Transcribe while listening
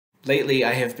Lately,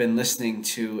 I have been listening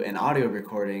to an audio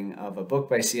recording of a book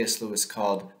by CS Lewis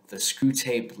called The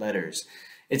Screwtape Letters.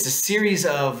 It's a series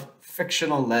of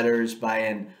fictional letters by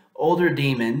an older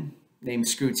demon named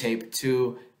Screwtape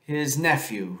to his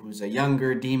nephew, who's a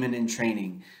younger demon in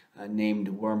training named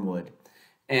Wormwood.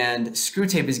 And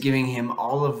Screwtape is giving him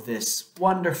all of this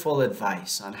wonderful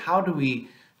advice on how do we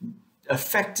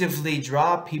effectively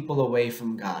draw people away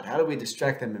from God? How do we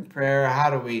distract them in prayer?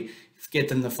 How do we get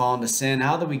them to fall into sin?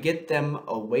 How do we get them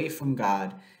away from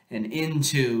God and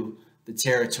into the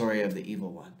territory of the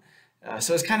evil one?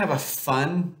 So it's kind of a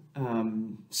fun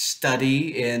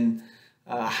study in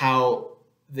how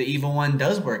the evil one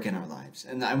does work in our lives.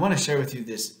 And I want to share with you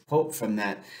this quote from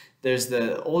that. There's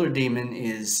the older demon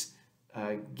is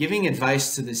giving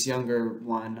advice to this younger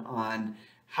one on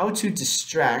how to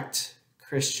distract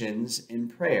Christians in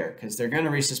prayer, because they're going to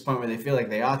reach this point where they feel like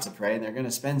they ought to pray and they're going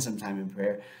to spend some time in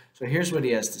prayer. So here's what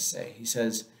he has to say. He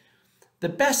says, the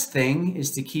best thing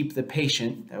is to keep the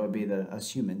patient, that would be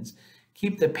us humans,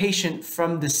 keep the patient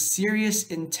from the serious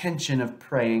intention of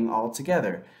praying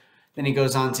altogether. Then he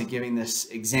goes on to giving this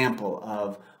example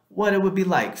of what it would be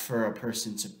like for a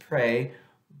person to pray,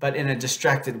 but in a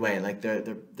distracted way. Like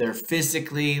they're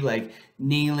physically like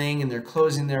kneeling and they're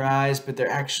closing their eyes, but their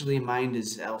actually mind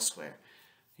is elsewhere.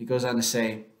 He goes on to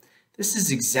say, this is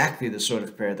exactly the sort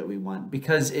of prayer that we want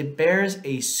because it bears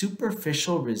a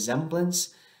superficial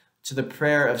resemblance to the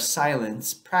prayer of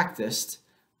silence practiced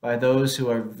by those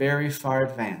who are very far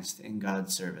advanced in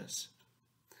God's service.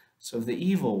 So the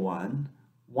evil one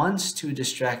wants to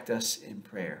distract us in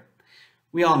prayer.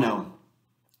 We all know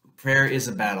prayer is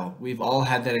a battle. We've all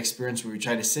had that experience where we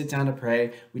try to sit down to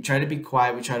pray, we try to be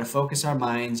quiet, we try to focus our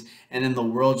minds, and then the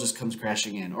world just comes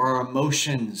crashing in, or our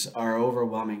emotions are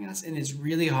overwhelming us, and it's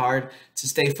really hard to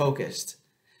stay focused.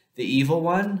 The evil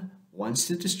one wants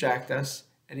to distract us,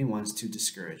 and he wants to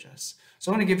discourage us.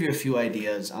 So I want to give you a few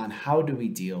ideas on how do we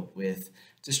deal with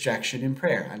distraction in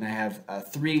prayer, and I have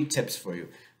 3 tips for you.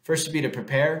 First would be to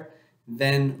prepare,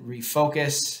 then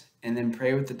refocus, and then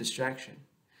pray with the distraction.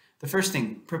 The first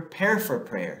thing, prepare for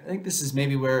prayer. I think this is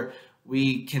maybe where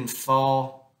we can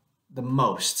fall the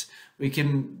most. We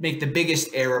can make the biggest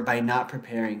error by not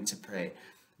preparing to pray.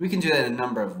 We can do that in a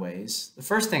number of ways. The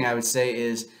first thing I would say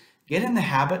is get in the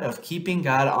habit of keeping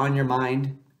God on your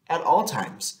mind at all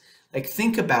times. Like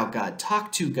think about God,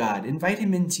 talk to God, invite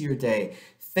him into your day,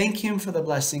 thank him for the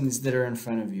blessings that are in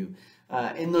front of you.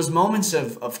 In those moments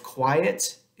of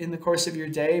quiet in the course of your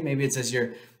day, maybe it's as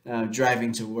you're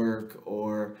driving to work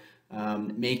or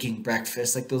making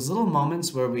breakfast, like those little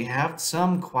moments where we have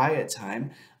some quiet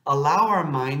time, allow our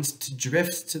minds to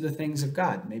drift to the things of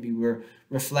God. Maybe we're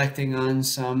reflecting on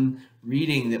some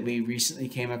reading that we recently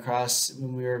came across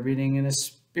when we were reading in a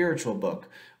spiritual book,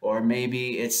 or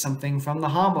maybe it's something from the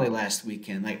homily last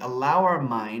weekend. Like allow our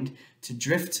mind to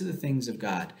drift to the things of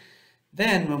God.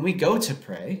 Then when we go to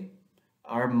pray,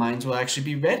 our minds will actually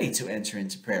be ready to enter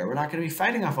into prayer. We're not going to be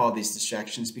fighting off all these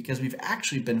distractions because we've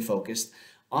actually been focused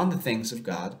on the things of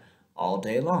God all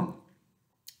day long.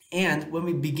 And when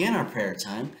we begin our prayer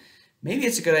time, maybe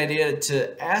it's a good idea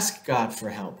to ask God for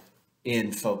help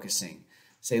in focusing.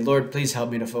 Say, Lord, please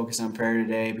help me to focus on prayer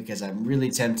today because I'm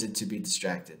really tempted to be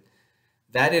distracted.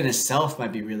 That in itself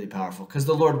might be really powerful because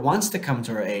the Lord wants to come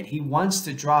to our aid. He wants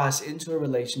to draw us into a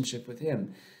relationship with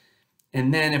him.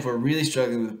 And then if we're really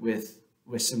struggling with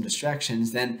some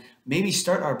distractions, then maybe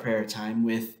start our prayer time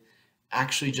with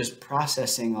actually just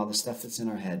processing all the stuff that's in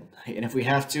our head. And if we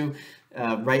have to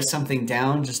write something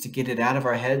down just to get it out of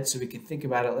our head so we can think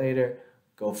about it later,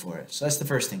 go for it. So that's the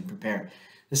first thing, prepare.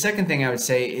 The second thing I would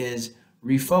say is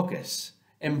refocus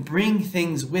and bring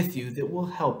things with you that will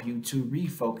help you to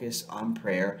refocus on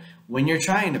prayer when you're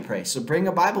trying to pray. So bring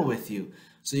a Bible with you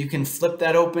so you can flip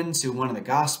that open to one of the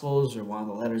Gospels or one of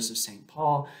the letters of St.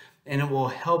 Paul, and it will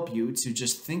help you to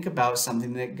just think about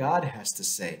something that God has to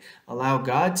say. Allow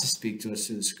God to speak to us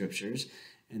through the scriptures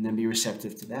and then be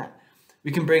receptive to that. We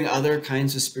can bring other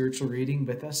kinds of spiritual reading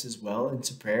with us as well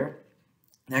into prayer.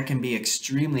 That can be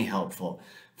extremely helpful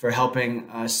for helping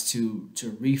us to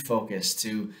refocus,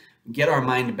 to get our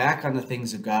mind back on the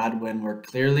things of God when we're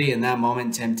clearly in that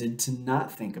moment tempted to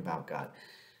not think about God.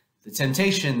 The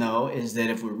temptation, though, is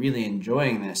that if we're really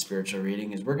enjoying that spiritual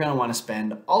reading, is we're going to want to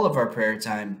spend all of our prayer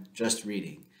time just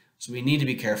reading. So we need to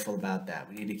be careful about that.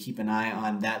 We need to keep an eye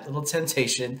on that little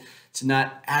temptation to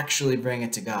not actually bring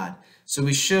it to God. So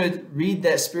we should read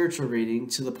that spiritual reading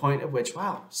to the point at which,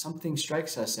 wow, something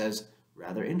strikes us as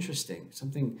rather interesting.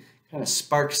 Something kind of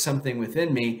sparks something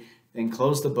within me. Then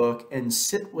close the book and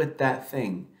sit with that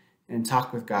thing and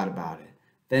talk with God about it.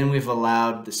 Then we've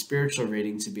allowed the spiritual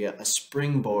reading to be a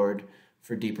springboard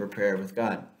for deeper prayer with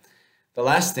God. The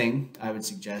last thing I would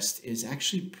suggest is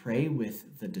actually pray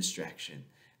with the distraction.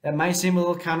 That might seem a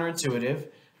little counterintuitive,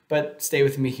 but stay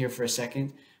with me here for a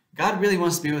second. God really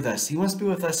wants to be with us. He wants to be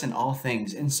with us in all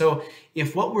things. And so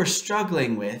if what we're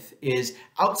struggling with is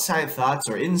outside thoughts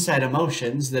or inside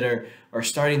emotions that are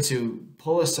starting to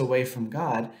pull us away from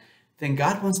God, then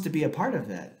God wants to be a part of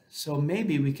that. So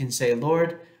maybe we can say,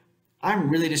 Lord, I'm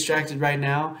really distracted right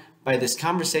now by this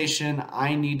conversation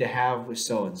I need to have with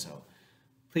so-and-so.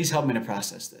 Please help me to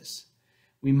process this.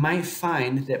 We might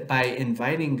find that by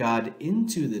inviting God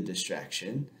into the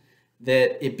distraction,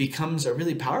 that it becomes a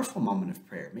really powerful moment of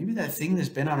prayer. Maybe that thing that's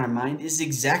been on our mind is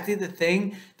exactly the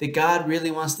thing that God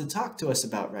really wants to talk to us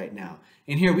about right now.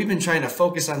 And here we've been trying to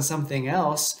focus on something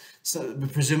else, so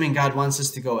presuming God wants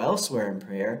us to go elsewhere in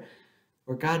prayer,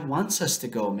 where God wants us to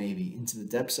go maybe into the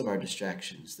depths of our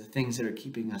distractions, the things that are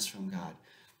keeping us from God.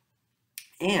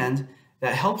 And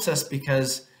that helps us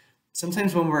because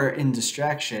sometimes when we're in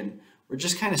distraction, we're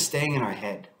just kind of staying in our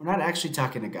head. We're not actually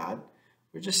talking to God.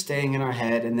 We're just staying in our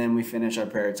head, and then we finish our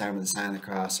prayer time with a sign of the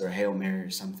cross or a Hail Mary or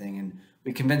something, and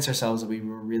we convince ourselves that we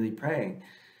were really praying.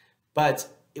 But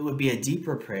it would be a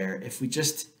deeper prayer if we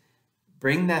just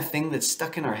bring that thing that's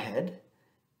stuck in our head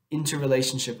into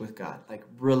relationship with God, like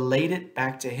relate it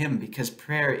back to Him, because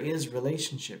prayer is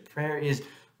relationship. Prayer is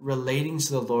relating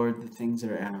to the Lord the things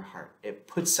that are in our heart. It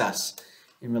puts us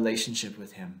in relationship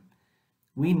with Him.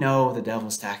 We know the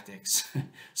devil's tactics,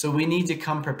 so we need to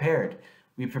come prepared.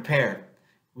 We prepare.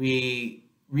 We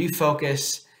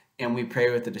refocus, and we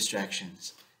pray with the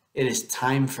distractions. It is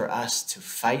time for us to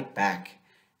fight back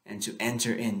and to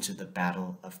enter into the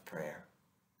battle of prayer.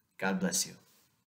 God bless you.